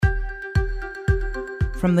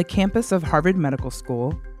From the campus of Harvard Medical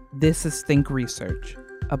School, this is Think Research,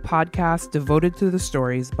 a podcast devoted to the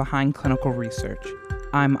stories behind clinical research.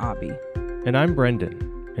 I'm Abby. And I'm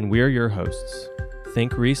Brendan, and we are your hosts.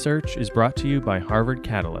 Think Research is brought to you by Harvard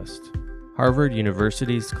Catalyst, Harvard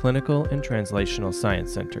University's Clinical and Translational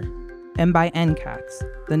Science Center. And by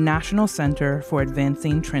NCATS, the National Center for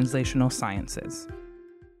Advancing Translational Sciences.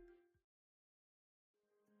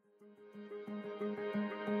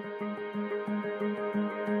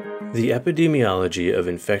 The epidemiology of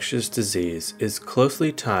infectious disease is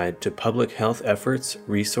closely tied to public health efforts,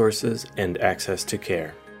 resources, and access to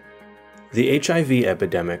care. The HIV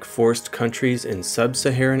epidemic forced countries in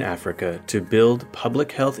sub-Saharan Africa to build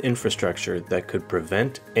public health infrastructure that could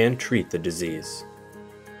prevent and treat the disease.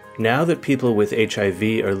 Now that people with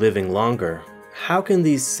HIV are living longer, how can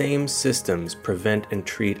these same systems prevent and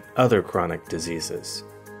treat other chronic diseases?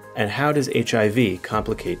 And how does HIV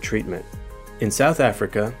complicate treatment? In South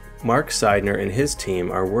Africa, Mark Seidner and his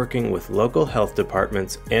team are working with local health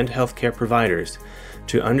departments and healthcare providers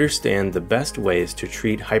to understand the best ways to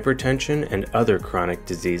treat hypertension and other chronic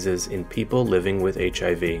diseases in people living with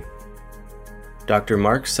HIV. Dr.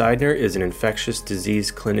 Mark Seidner is an infectious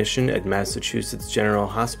disease clinician at Massachusetts General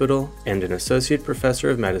Hospital and an associate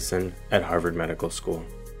professor of medicine at Harvard Medical School.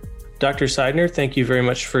 Dr. Seidner, thank you very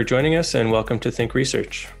much for joining us and welcome to Think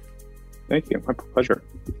Research. Thank you. My pleasure.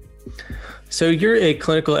 So you're a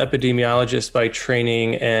clinical epidemiologist by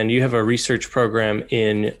training, and you have a research program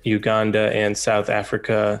in Uganda and South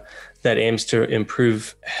Africa that aims to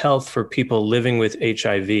improve health for people living with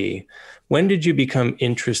HIV. When did you become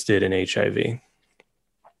interested in HIV?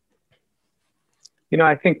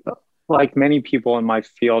 I think like many people in my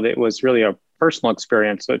field, it was really a personal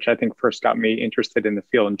experience, which I think first got me interested in the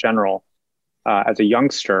field in general. As a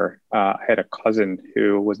youngster, I had a cousin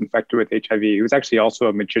who was infected with HIV. He was actually also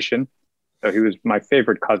a magician. So he was my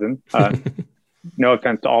favorite cousin. No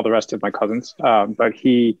offense to all the rest of my cousins, but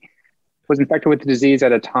he was infected with the disease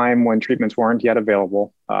at a time when treatments weren't yet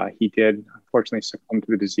available. He did unfortunately succumb to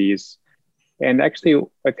the disease. And actually,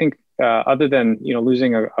 I think other than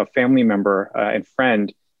losing a family member and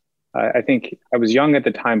friend, I think I was young at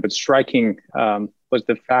the time, but striking was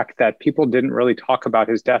the fact that people didn't really talk about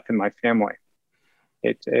his death in my family.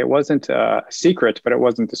 It wasn't a secret, but it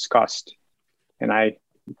wasn't discussed. And I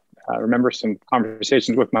remember some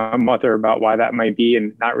conversations with my mother about why that might be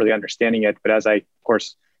and not really understanding it. But as I, of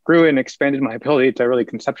course, grew and expanded my ability to really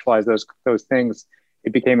conceptualize those things,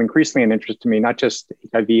 it became increasingly an interest to me, not just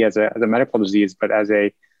HIV as a medical disease, but as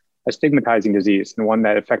a stigmatizing disease and one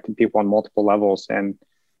that affected people on multiple levels. And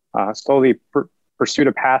slowly pursued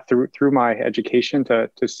a path through my education to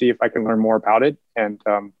see if I can learn more about it. And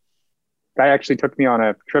that actually took me on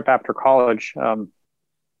a trip after college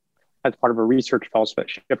as part of a research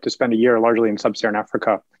fellowship to spend a year largely in sub-Saharan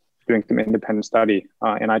Africa doing some independent study.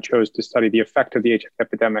 And I chose to study the effect of the HIV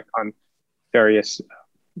epidemic on various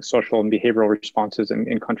social and behavioral responses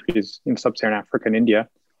in countries in sub-Saharan Africa and India.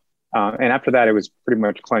 And after that, it was pretty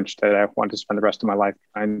much clinched that I wanted to spend the rest of my life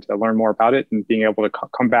trying to learn more about it and being able to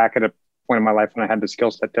come back at a point in my life when I had the skill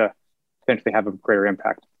set to potentially have a greater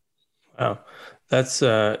impact. Wow. That's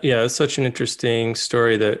such an interesting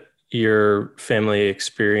story that your family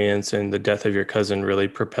experience and the death of your cousin really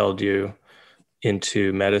propelled you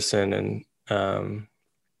into medicine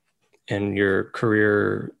and your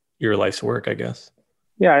career, your life's work, I guess.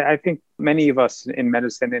 Yeah, I think many of us in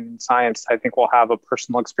medicine and in science, I think will have a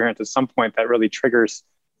personal experience at some point that really triggers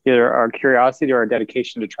either our curiosity or our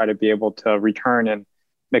dedication to try to be able to return and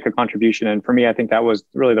make a contribution. And for me, I think that was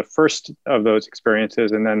really the first of those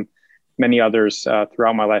experiences. And then many others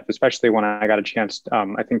throughout my life, especially when I got a chance,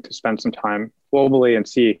 I think, to spend some time globally and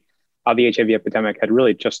see how the HIV epidemic had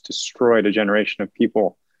really just destroyed a generation of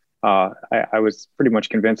people. I was pretty much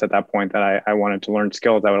convinced at that point that I wanted to learn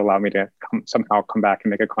skills that would allow me to somehow come back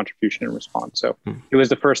and make a contribution and respond. So it was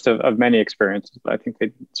the first of many experiences, but I think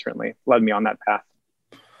they certainly led me on that path.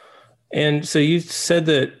 And so you said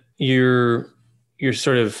that your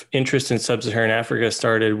sort of interest in sub-Saharan Africa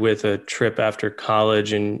started with a trip after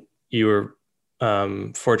college, and you were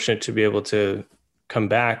fortunate to be able to come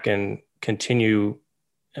back and continue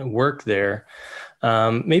and work there.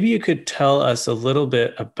 Maybe you could tell us a little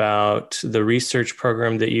bit about the research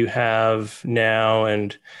program that you have now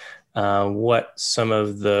and what some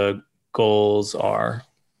of the goals are.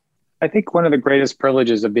 I think one of the greatest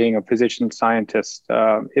privileges of being a physician scientist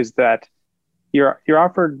is that you're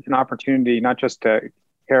offered an opportunity not just to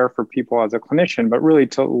care for people as a clinician, but really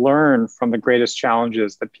to learn from the greatest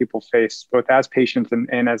challenges that people face, both as patients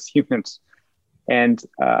and as humans. And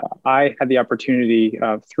I had the opportunity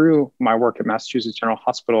through my work at Massachusetts General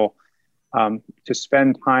Hospital to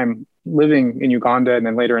spend time living in Uganda and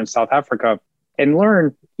then later in South Africa and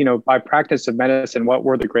learn, by practice of medicine, what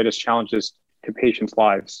were the greatest challenges to patients'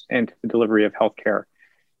 lives and to the delivery of healthcare.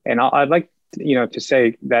 And I'd like, to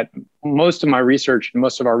say that most of my research and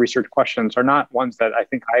most of our research questions are not ones that I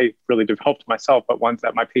think I really developed myself, but ones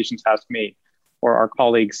that my patients asked me or our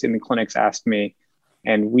colleagues in the clinics asked me,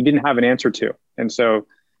 and we didn't have an answer to. And so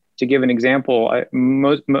to give an example,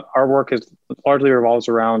 our work largely revolves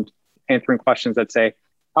around answering questions that say,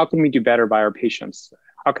 how can we do better by our patients?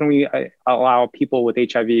 How can we allow people with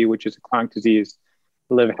HIV, which is a chronic disease,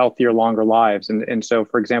 to live healthier, longer lives? And so,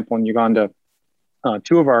 for example, in Uganda,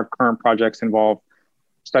 two of our current projects involve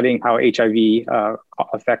studying how HIV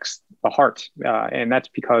affects the heart. And that's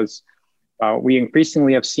because we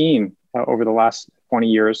increasingly have seen over the last 20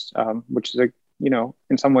 years, which is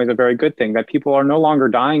in some ways a very good thing, that people are no longer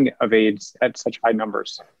dying of AIDS at such high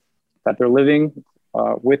numbers, that they're living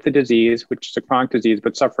with the disease, which is a chronic disease,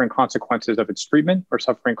 but suffering consequences of its treatment or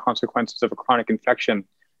suffering consequences of a chronic infection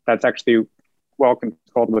that's actually well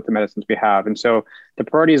controlled with the medicines we have. And so the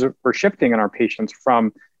priorities are shifting in our patients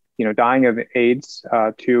from, dying of AIDS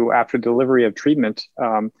to, after delivery of treatment,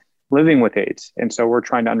 living with AIDS. And so we're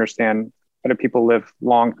trying to understand how do people live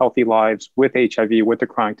long, healthy lives with HIV, with the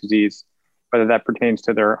chronic disease, whether that pertains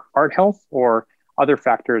to their heart health or other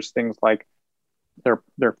factors, things like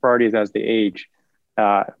their priorities as they age.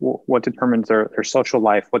 What determines their social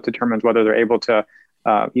life? What determines whether they're able to,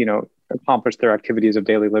 accomplish their activities of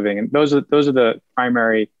daily living? And those are the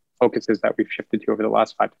primary focuses that we've shifted to over the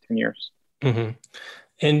last 5 to 10 years. Mm-hmm.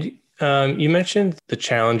 And you mentioned the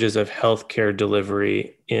challenges of healthcare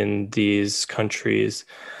delivery in these countries.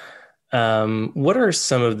 What are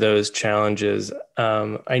some of those challenges?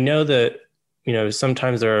 I know that,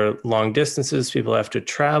 sometimes there are long distances, people have to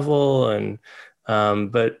travel, and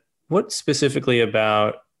but what specifically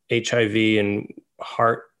about HIV and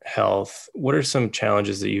heart health, what are some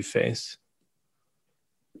challenges that you face?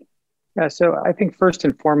 Yeah, so I think first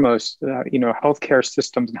and foremost, healthcare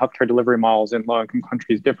systems and healthcare delivery models in low-income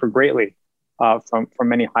countries differ greatly from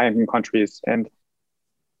many high-income countries. And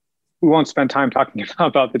we won't spend time talking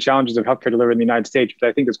about the challenges of healthcare delivery in the United States, which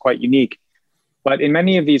I think is quite unique. But in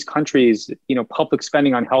many of these countries, public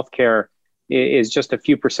spending on healthcare is just a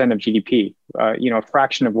few percent of GDP, a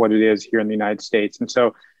fraction of what it is here in the United States. And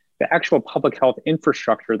so the actual public health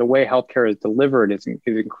infrastructure, the way healthcare is delivered is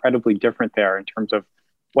incredibly different there in terms of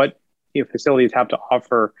what facilities have to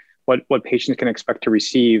offer, what patients can expect to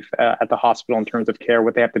receive at the hospital in terms of care,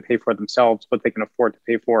 what they have to pay for themselves, what they can afford to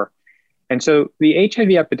pay for. And so the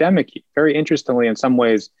HIV epidemic, very interestingly, in some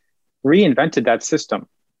ways, reinvented that system,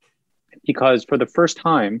 because for the first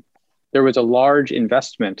time, there was a large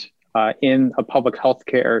investment in a public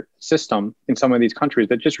healthcare system in some of these countries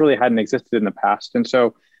that just really hadn't existed in the past. And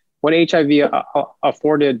so what HIV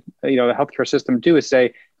afforded, the healthcare system do is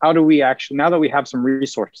say, how do we actually, now that we have some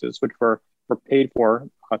resources, which were paid for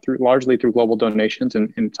largely through global donations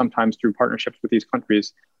and sometimes through partnerships with these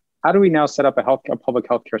countries, how do we now set up a public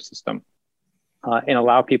healthcare system and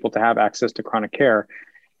allow people to have access to chronic care?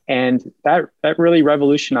 And that really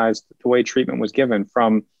revolutionized the way treatment was given,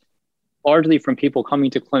 largely from people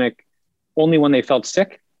coming to clinic only when they felt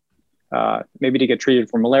sick, maybe to get treated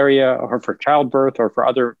for malaria or for childbirth or for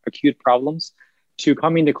other acute problems, to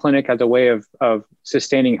coming to clinic as a way of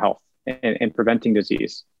sustaining health and preventing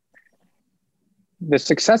disease. The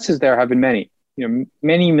successes there have been many.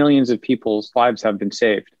 Many millions of people's lives have been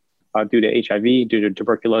saved due to HIV, due to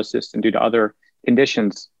tuberculosis, and due to other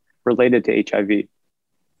conditions related to HIV.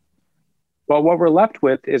 But what we're left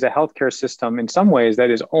with is a healthcare system in some ways that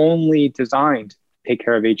is only designed to take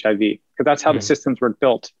care of HIV, because that's how the systems were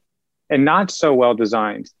built, and not so well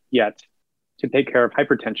designed yet to take care of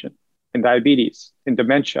hypertension and diabetes and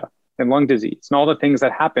dementia and lung disease and all the things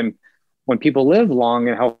that happen when people live long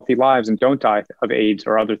and healthy lives and don't die of AIDS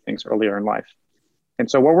or other things earlier in life.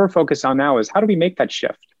 And so what we're focused on now is how do we make that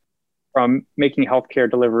shift from making healthcare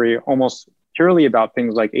delivery almost purely about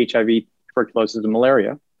things like HIV, tuberculosis, and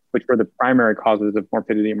malaria, which were the primary causes of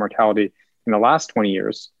morbidity and mortality in the last 20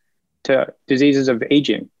 years, to diseases of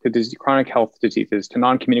aging, to chronic health diseases, to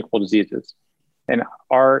non-communicable diseases. And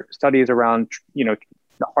our studies around, the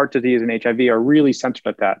heart disease and HIV are really centered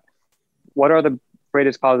at that. What are the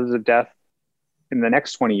greatest causes of death in the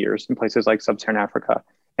next 20 years in places like sub-Saharan Africa?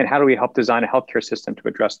 And how do we help design a healthcare system to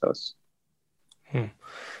address those?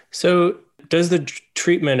 So does the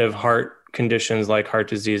treatment of heart conditions like heart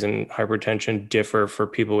disease and hypertension differ for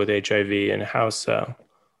people with HIV, and how so?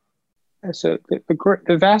 So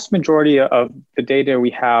the vast majority of the data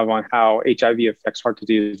we have on how HIV affects heart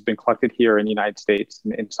disease has been collected here in the United States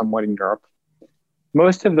and somewhat in Europe.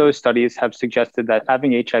 Most of those studies have suggested that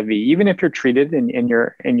having HIV, even if you're treated and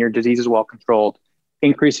your disease is well controlled,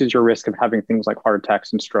 increases your risk of having things like heart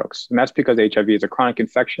attacks and strokes. And that's because HIV is a chronic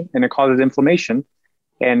infection and it causes inflammation.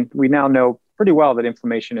 And we now know pretty well that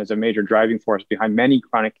inflammation is a major driving force behind many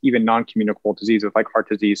chronic, even non-communicable diseases like heart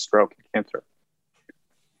disease, stroke, and cancer.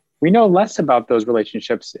 We know less about those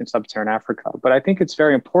relationships in sub-Saharan Africa, but I think it's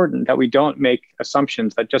very important that we don't make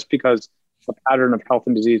assumptions that just because the pattern of health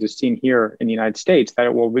and disease is seen here in the United States, that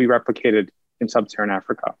it will be replicated in sub-Saharan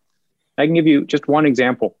Africa. I can give you just one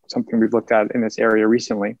example, something we've looked at in this area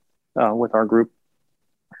recently with our group.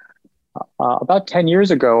 About 10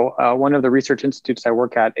 years ago, one of the research institutes I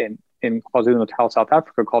work at in KwaZulu-Natal, South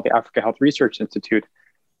Africa, called the Africa Health Research Institute,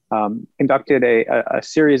 conducted a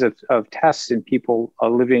series of tests in people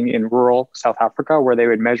living in rural South Africa, where they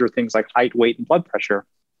would measure things like height, weight, and blood pressure.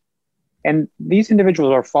 And these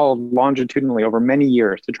individuals are followed longitudinally over many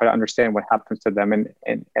years to try to understand what happens to them.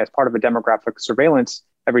 And as part of a demographic surveillance,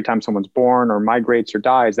 every time someone's born or migrates or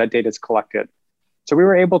dies, that data is collected. So we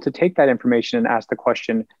were able to take that information and ask the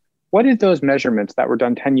question, what did those measurements that were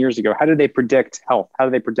done 10 years ago, how did they predict health? How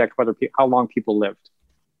did they predict how long people lived?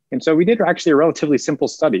 And so we did actually a relatively simple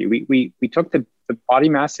study. We took the body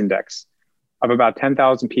mass index of about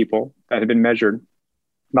 10,000 people that had been measured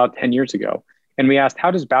about 10 years ago. And we asked,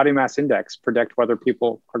 how does body mass index predict whether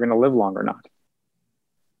people are going to live long or not?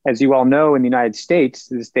 As you all know, in the United States,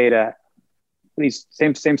 this data, these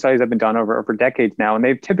same studies have been done over decades now, and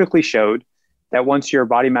they've typically showed that once your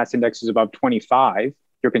body mass index is above 25,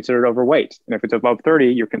 you're considered overweight. And if it's above 30,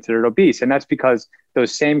 you're considered obese. And that's because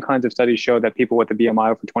those same kinds of studies show that people with a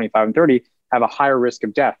BMI over 25 and 30 have a higher risk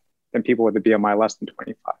of death than people with a BMI less than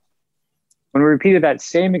 25. When we repeated that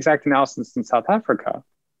same exact analysis in South Africa,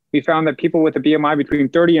 we found that people with a BMI between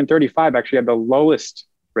 30 and 35 actually had the lowest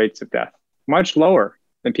rates of death, much lower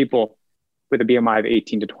than people with a BMI of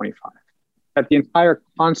 18 to 25. That the entire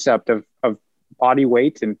concept of body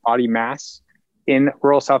weight and body mass in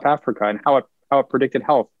rural South Africa and how it predicted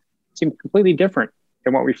health seemed completely different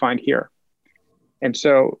than what we find here. And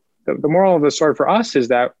so the moral of the story for us is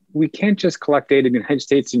that we can't just collect data in the United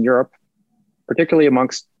States and Europe, particularly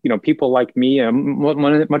amongst people like me.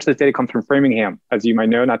 Much of this data comes from Framingham, as you might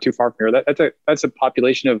know, not too far from here. That's a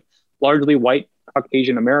population of largely white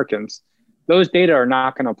Caucasian Americans. Those data are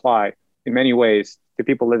not going to apply in many ways to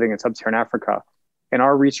people living in sub-Saharan Africa. And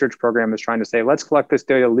our research program is trying to say, let's collect this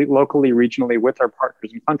data locally, regionally, with our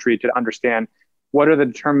partners in country to understand what are the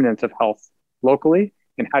determinants of health locally,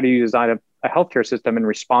 and how do you design a healthcare system in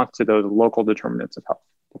response to those local determinants of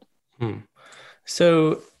health.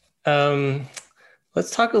 So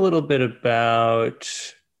let's talk a little bit about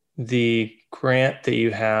the grant that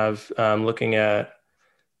you have looking at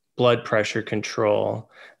blood pressure control.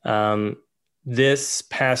 This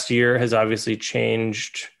past year has obviously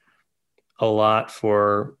changed a lot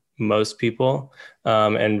for most people,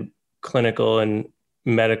 and clinical and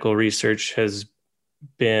medical research has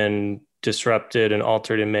been disrupted and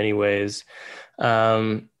altered in many ways.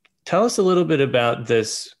 Tell us a little bit about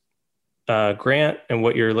this grant and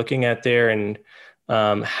what you're looking at there, and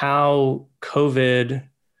how COVID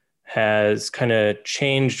has kind of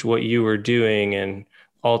changed what you were doing and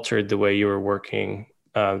altered the way you were working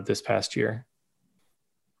this past year.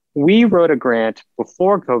 We wrote a grant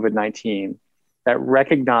before COVID-19 that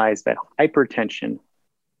recognized that hypertension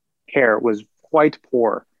care was quite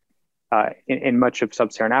poor in much of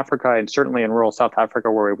sub-Saharan Africa, and certainly in rural South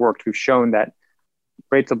Africa where we worked. We've shown that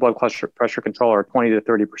rates of blood pressure control are 20 to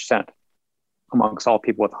 30% amongst all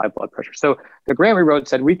people with high blood pressure. So the grant we wrote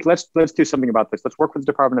said, let's do something about this. Let's work with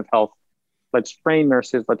the Department of Health. Let's train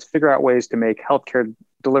nurses. Let's figure out ways to make healthcare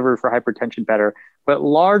delivery for hypertension better. But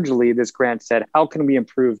largely, this grant said, how can we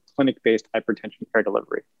improve clinic-based hypertension care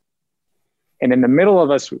delivery? And in the middle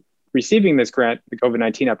of us receiving this grant, the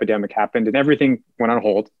COVID-19 epidemic happened and everything went on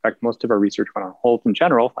hold. In fact, most of our research went on hold in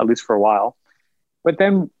general, at least for a while. But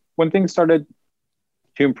then when things started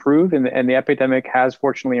to improve, and the epidemic has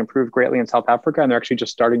fortunately improved greatly in South Africa, and they're actually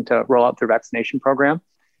just starting to roll out their vaccination program.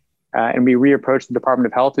 And we reapproached the Department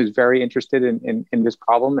of Health, who's very interested in this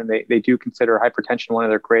problem, and they do consider hypertension one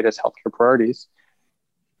of their greatest healthcare priorities.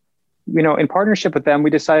 In partnership with them, we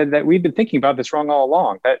decided that we'd been thinking about this wrong all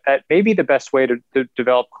along, that maybe the best way to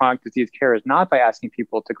develop chronic disease care is not by asking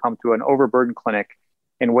people to come to an overburdened clinic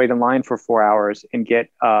and wait in line for 4 hours and get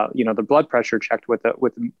the blood pressure checked with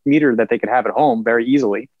a meter that they could have at home very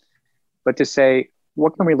easily, but to say,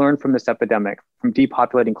 what can we learn from this epidemic, from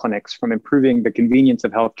depopulating clinics, from improving the convenience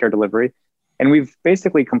of healthcare delivery? And we've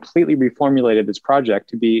basically completely reformulated this project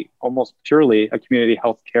to be almost purely a community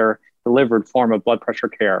healthcare delivered form of blood pressure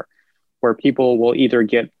care, where people will either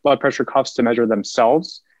get blood pressure cuffs to measure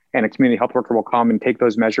themselves, and a community health worker will come and take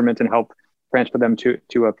those measurements and help transfer them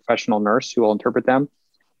to a professional nurse who will interpret them.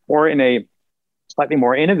 Or in a slightly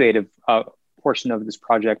more innovative portion of this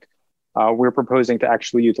project, we're proposing to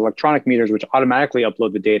actually use electronic meters, which automatically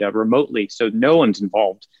upload the data remotely, so no one's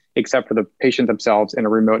involved except for the patient themselves and a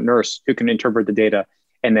remote nurse who can interpret the data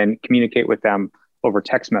and then communicate with them over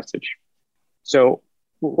text message. So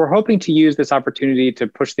we're hoping to use this opportunity to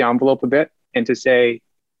push the envelope a bit and to say,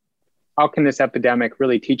 how can this epidemic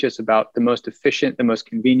really teach us about the most efficient, the most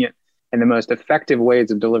convenient, and the most effective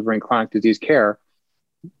ways of delivering chronic disease care?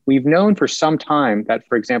 We've known for some time that,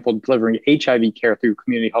 for example, delivering HIV care through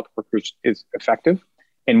community health workers is effective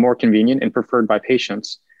and more convenient and preferred by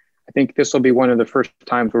patients. I think this will be one of the first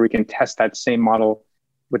times where we can test that same model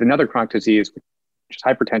with another chronic disease, which is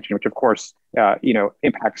hypertension, which of course,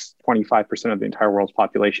 impacts 25% of the entire world's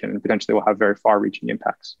population and potentially will have very far-reaching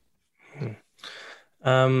impacts.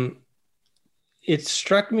 It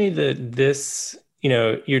struck me that this,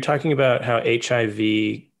 you're talking about how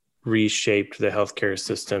HIV reshaped the healthcare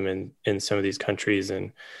system in some of these countries,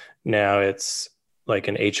 and now it's like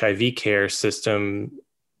an HIV care system,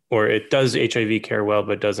 or it does HIV care well,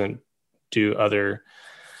 but doesn't do other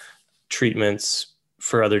treatments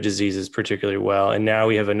for other diseases particularly well. And now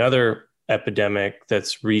we have another epidemic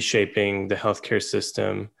that's reshaping the healthcare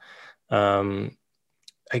system. I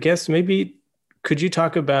guess maybe could you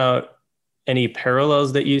talk about any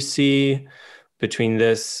parallels that you see between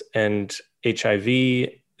this and HIV,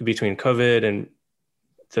 between COVID and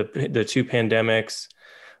the two pandemics,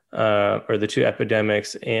 or the two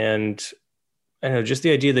epidemics, and I don't know, just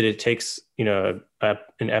the idea that it takes, an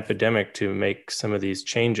epidemic to make some of these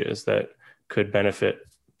changes that could benefit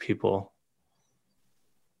people.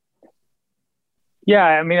 Yeah,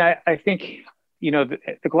 I mean, I think, the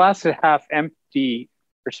glass is half empty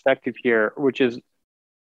perspective here, which is,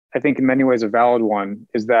 I think in many ways a valid one,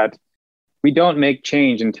 is that we don't make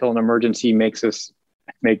change until an emergency makes us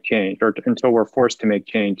make change, or until we're forced to make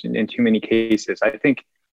change in too many cases. I think,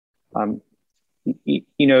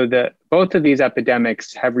 that both of these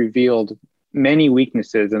epidemics have revealed many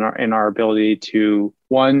weaknesses in our ability to,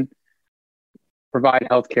 one, provide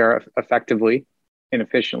healthcare effectively and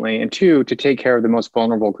efficiently, and two, to take care of the most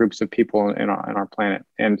vulnerable groups of people in our planet.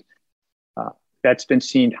 And that's been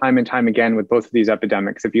seen time and time again with both of these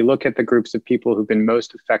epidemics. If you look at the groups of people who've been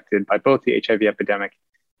most affected by both the HIV epidemic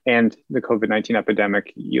and the COVID-19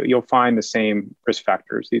 epidemic, you'll find the same risk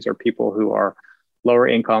factors. These are people who are lower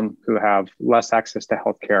income, who have less access to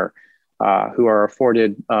healthcare, who are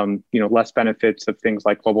afforded less benefits of things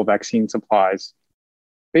like global vaccine supplies,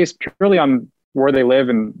 based purely on where they live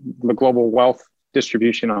and the global wealth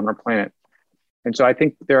distribution on our planet. And so I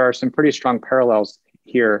think there are some pretty strong parallels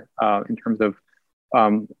here in terms of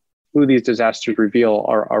who these disasters reveal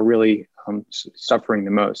are really suffering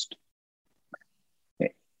the most.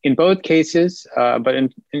 In both cases, but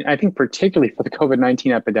I think particularly for the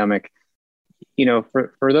COVID-19 epidemic,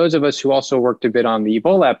 for those of us who also worked a bit on the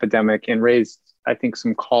Ebola epidemic and raised, I think,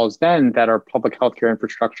 some calls then that our public healthcare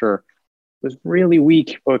infrastructure was really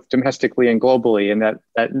weak, both domestically and globally, and that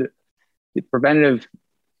the preventative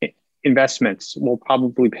investments will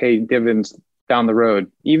probably pay dividends down the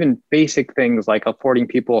road. Even basic things like affording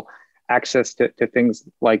people access to things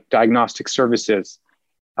like diagnostic services,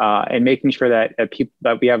 and making sure that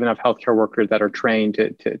we have enough healthcare workers that are trained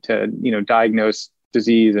to diagnose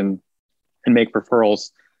disease and make referrals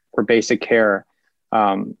for basic care.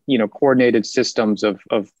 Coordinated systems of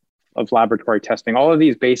laboratory testing. All of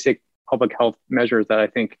these basic public health measures that I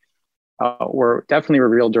think were definitely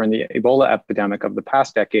revealed during the Ebola epidemic of the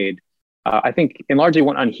past decade, I think in largely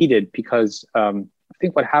went unheeded because I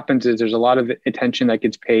think what happens is there's a lot of attention that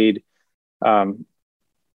gets paid.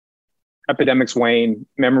 Epidemics wane,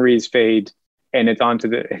 memories fade, and it's on to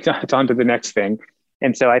the next thing.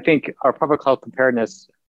 And so I think our public health preparedness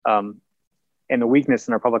and the weakness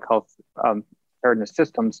in our public health preparedness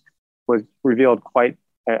systems was revealed quite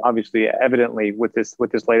obviously, evidently with this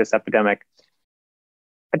latest epidemic.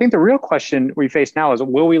 I think the real question we face now is,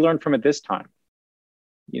 will we learn from it this time?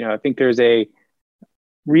 I think there's a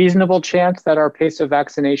reasonable chance that our pace of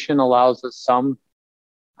vaccination allows us some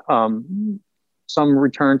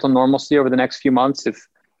return to normalcy over the next few months if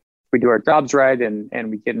we do our jobs right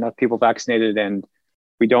and we get enough people vaccinated and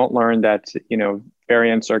we don't learn that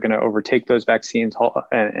variants are going to overtake those vaccines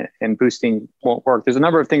and boosting won't work. There's a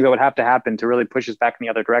number of things that would have to happen to really push us back in the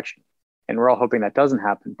other direction, and we're all hoping that doesn't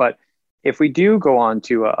happen. But if we do go on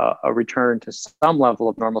to a return to some level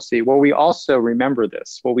of normalcy, will we also remember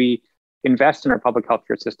this? Will we invest in our public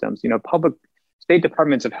healthcare systems? Public state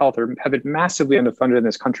departments of health have been massively underfunded in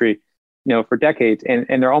this country for decades,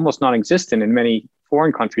 and they're almost non-existent in many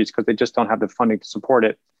foreign countries because they just don't have the funding to support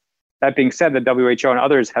it. That being said, the WHO and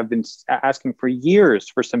others have been asking for years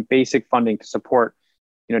for some basic funding to support,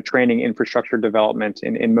 training infrastructure development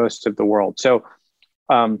in most of the world. So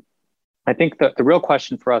I think that the real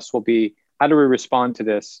question for us will be, how do we respond to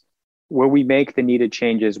this? Will we make the needed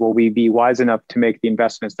changes? Will we be wise enough to make the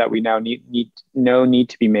investments that we now need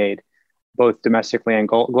to be made, both domestically and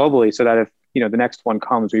globally, so that if the next one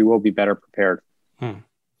comes, we will be better prepared?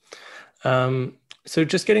 So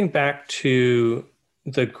just getting back to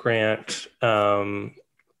the grant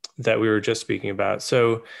that we were just speaking about.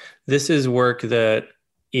 So this is work that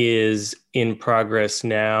is in progress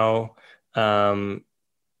now. And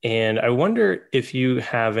I wonder if you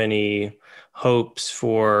have any hopes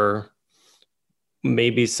for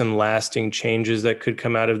maybe some lasting changes that could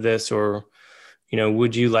come out of this, or,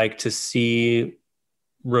 would you like to see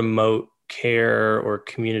remote care or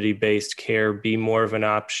community-based care be more of an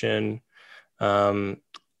option? And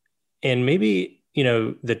maybe,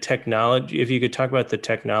 the technology, if you could talk about the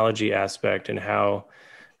technology aspect and how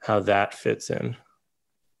that fits in.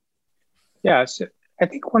 Yeah, so I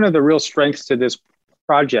think one of the real strengths to this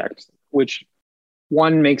project, which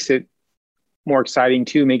one makes it more exciting,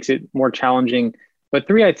 two makes it more challenging, but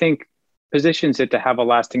three, I think positions it to have a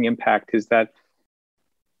lasting impact, is that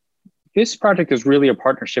this project is really a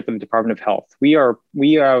partnership with the Department of Health. We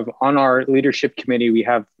have on our leadership committee, we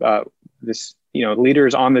have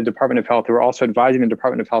leaders on the Department of Health who are also advising the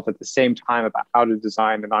Department of Health at the same time about how to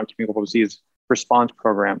design the non-communicable disease response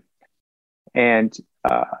program. And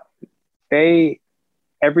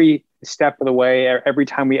every step of the way, every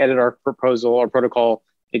time we edit our proposal or protocol,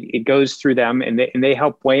 it goes through them, and they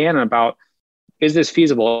help weigh in about, is this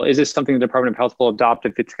feasible? Is this something the Department of Health will adopt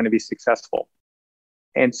if it's going to be successful?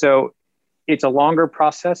 And so it's a longer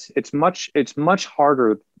process. It's much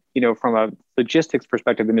harder, from a logistics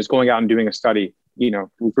perspective than just going out and doing a study,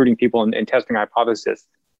 recruiting people and testing hypothesis.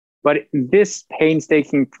 But this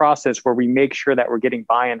painstaking process where we make sure that we're getting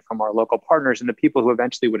buy-in from our local partners and the people who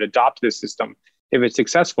eventually would adopt this system, if it's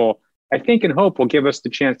successful, I think and hope will give us the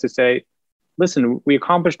chance to say, listen, we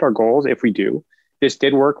accomplished our goals if we do. This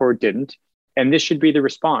did work or it didn't, and this should be the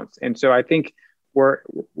response. And so I think we're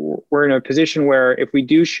in a position where if we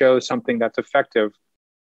do show something that's effective,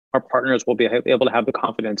 our partners will be able to have the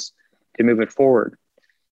confidence to move it forward.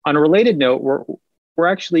 On a related note, we're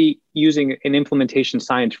actually using an implementation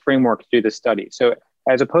science framework to do this study. So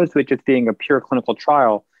as opposed to it just being a pure clinical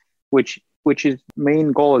trial, which is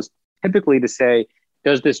main goal is typically to say,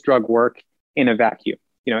 does this drug work in a vacuum?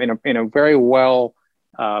 In a very well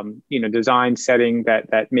designed setting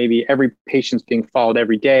that maybe every patient's being followed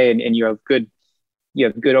every day, and you have good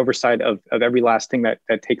oversight of every last thing that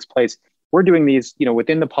takes place. We're doing these,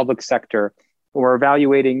 within the public sector. We're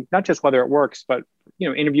evaluating not just whether it works, but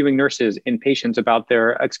interviewing nurses and patients about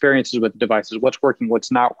their experiences with the devices, what's working, what's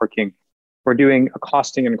not working. We're doing a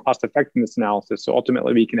costing and cost effectiveness analysis. So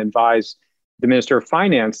ultimately we can advise the Minister of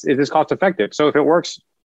Finance, is this cost effective? So if it works,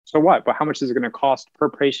 so what? But how much is it going to cost per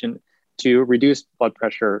patient to reduce blood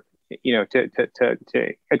pressure,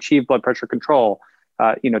 to achieve blood pressure control,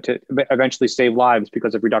 to eventually save lives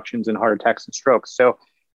because of reductions in heart attacks and strokes. So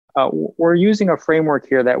we're using a framework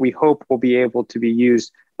here that we hope will be able to be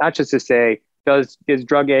used, not just to say, is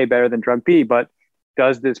drug A better than drug B, but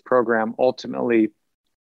does this program ultimately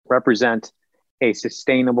represent a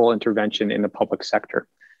sustainable intervention in the public sector?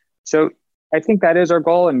 So I think that is our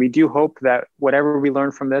goal. And we do hope that whatever we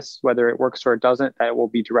learn from this, whether it works or it doesn't, that it will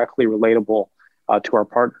be directly relatable to our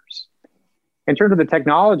partners. In terms of the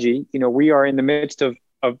technology, we are in the midst of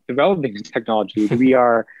developing the technology. We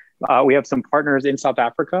have some partners in South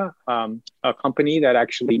Africa, a company that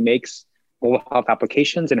actually makes mobile health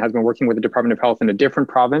applications and has been working with the Department of Health in a different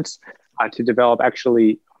province to develop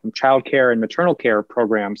actually childcare and maternal care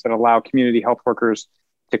programs that allow community health workers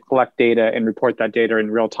to collect data and report that data in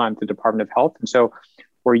real time to the Department of Health. And so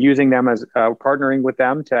we're using them as partnering with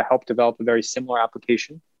them to help develop a very similar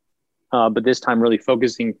application, but this time really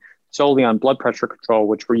focusing solely on blood pressure control,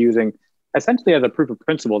 which we're using essentially as a proof of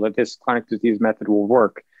principle that this chronic disease method will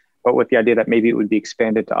work, but with the idea that maybe it would be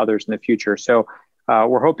expanded to others in the future. So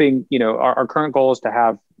we're hoping, our current goal is to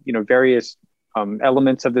have, various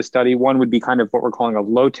elements of this study. One would be kind of what we're calling a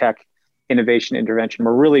low-tech innovation intervention,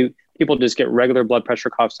 where really people just get regular blood pressure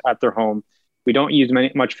cuffs at their home. We don't use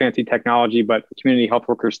much fancy technology, but community health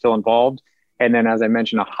workers still involved. And then, as I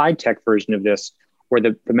mentioned, a high-tech version of this, where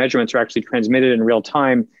the measurements are actually transmitted in real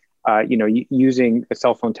time, using a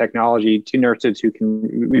cell phone technology to nurses who can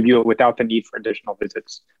review it without the need for additional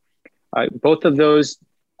visits. Both of those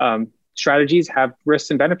strategies have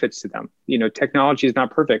risks and benefits to them. Technology is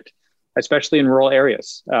not perfect. especially in rural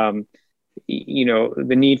areas. The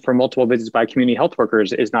need for multiple visits by community health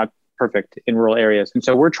workers is not perfect in rural areas. And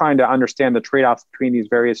so we're trying to understand the trade-offs between these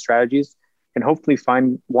various strategies and hopefully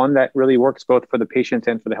find one that really works both for the patient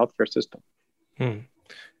and for the healthcare system.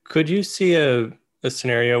 Could you see a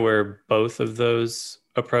scenario where both of those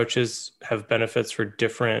approaches have benefits for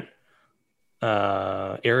different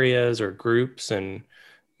areas or groups, and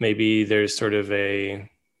maybe there's sort of a,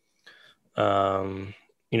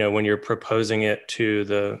 when you're proposing it to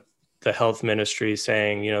the health ministry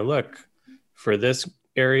saying, look, for this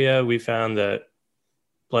area, we found that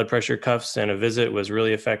blood pressure cuffs and a visit was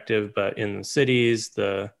really effective, but in the cities,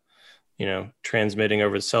 the transmitting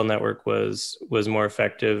over the cell network was more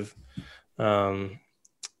effective, and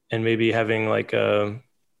maybe having like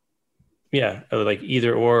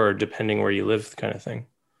either or depending where you live kind of thing.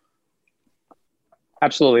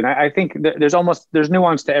 Absolutely, and I think there's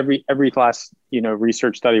nuance to every class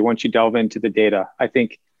research study once you delve into the data. I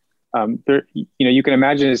think you can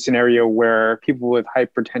imagine a scenario where people with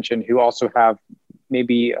hypertension who also have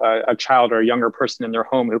maybe a child or a younger person in their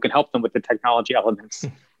home who can help them with the technology elements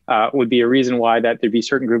would be a reason why that there'd be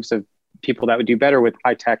certain groups of people that would do better with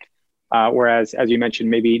high tech. Whereas, as you mentioned,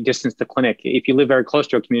 maybe distance to clinic. If you live very close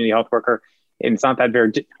to a community health worker and it's not that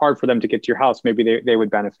very hard for them to get to your house, maybe they would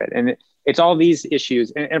benefit. And it's all these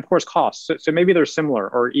issues and of course costs. So maybe they're similar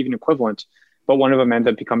or even equivalent, but one of them ends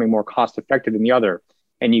up becoming more cost effective than the other.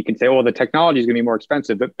 And you can say, well, the technology is going to be more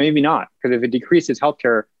expensive, but maybe not, because if it decreases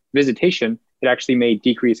healthcare visitation, it actually may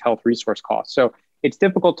decrease health resource costs. So it's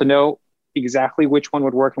difficult to know exactly which one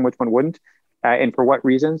would work and which one wouldn't, and for what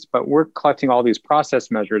reasons. But we're collecting all these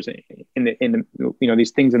process measures in the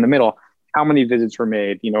these things in the middle. How many visits were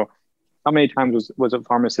made? How many times was a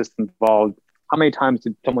pharmacist involved? How many times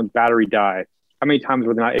did someone's battery die? How many times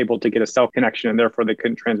were they not able to get a cell connection and therefore they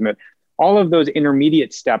couldn't transmit? All of those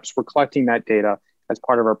intermediate steps, we're collecting that data as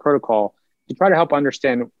part of our protocol to try to help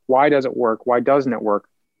understand why does it work, why doesn't it work,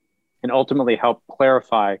 and ultimately help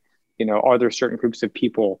clarify, are there certain groups of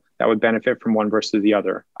people that would benefit from one versus the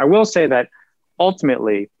other. I will say that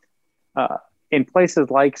ultimately, in places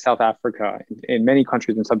like South Africa, in many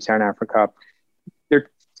countries in sub-Saharan Africa, there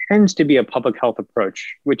tends to be a public health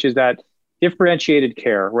approach, which is that differentiated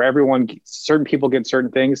care where certain people get certain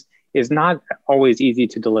things is not always easy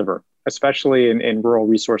to deliver, especially in rural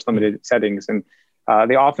resource limited settings. And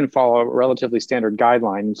they often follow a relatively standard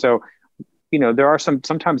guideline. And so, there are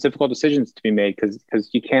sometimes difficult decisions to be made because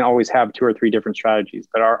you can't always have 2 or 3 different strategies.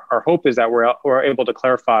 But our hope is that we're able to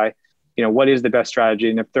clarify, what is the best strategy.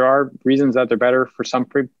 And if there are reasons that they're better for some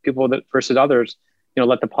people versus others,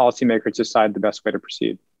 let the policymakers decide the best way to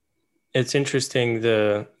proceed. It's interesting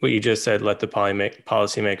what you just said, let the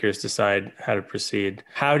policymakers decide how to proceed.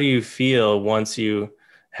 How do you feel once you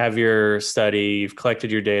have your study, you've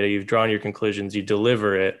collected your data, you've drawn your conclusions, you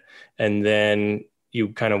deliver it, and then you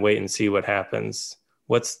kind of wait and see what happens?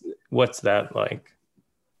 What's that like?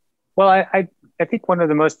 Well, I think one of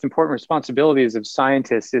the most important responsibilities of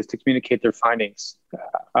scientists is to communicate their findings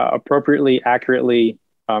appropriately, accurately,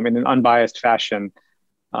 in an unbiased fashion,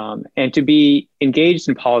 and to be engaged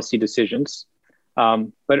in policy decisions,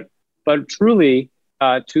 but truly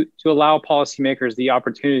to allow policymakers the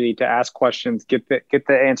opportunity to ask questions, get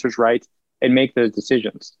the answers right, and make those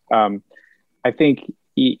decisions. I think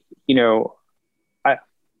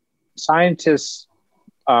scientists,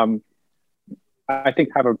 I think,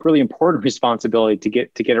 have a really important responsibility to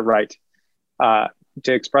get it right,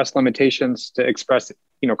 to express limitations, to express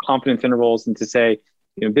confidence intervals, and to say,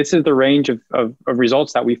 this is the range of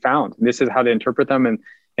results that we found. And this is how to interpret them,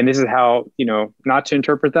 and this is how not to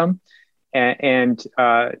interpret them, and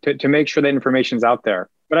to make sure that information is out there.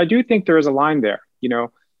 But I do think there is a line there,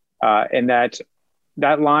 and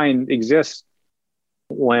that line exists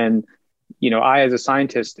when I, as a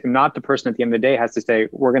scientist, am not the person at the end of the day has to say,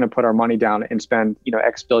 we're going to put our money down and spend,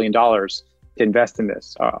 X billion dollars to invest in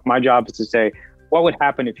this. My job is to say, what would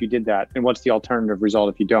happen if you did that? And what's the alternative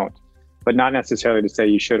result if you don't? But not necessarily to say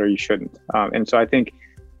you should or you shouldn't. And so I think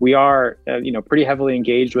we are, pretty heavily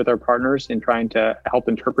engaged with our partners in trying to help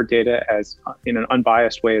interpret data as in an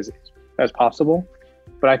unbiased way as possible.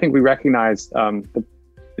 But I think we recognize, the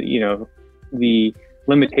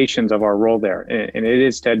limitations of our role there. And it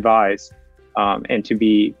is to advise, and to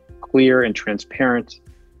be clear and transparent,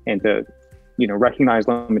 and to recognize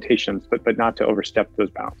limitations, but not to overstep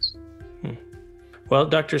those bounds. Well,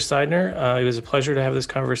 Dr. Seidner, it was a pleasure to have this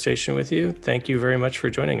conversation with you. Thank you very much for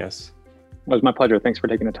joining us. It was my pleasure. Thanks for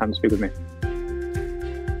taking the time to speak with me.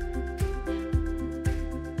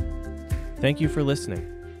 Thank you for listening.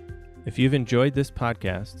 If you've enjoyed this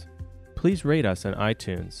podcast, Please rate us on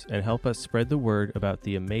iTunes and help us spread the word about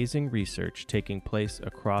the amazing research taking place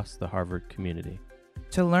across the Harvard community.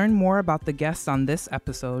 To learn more about the guests on this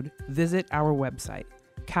episode, visit our website,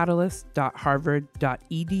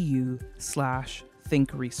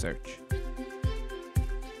 catalyst.harvard.edu/thinkresearch.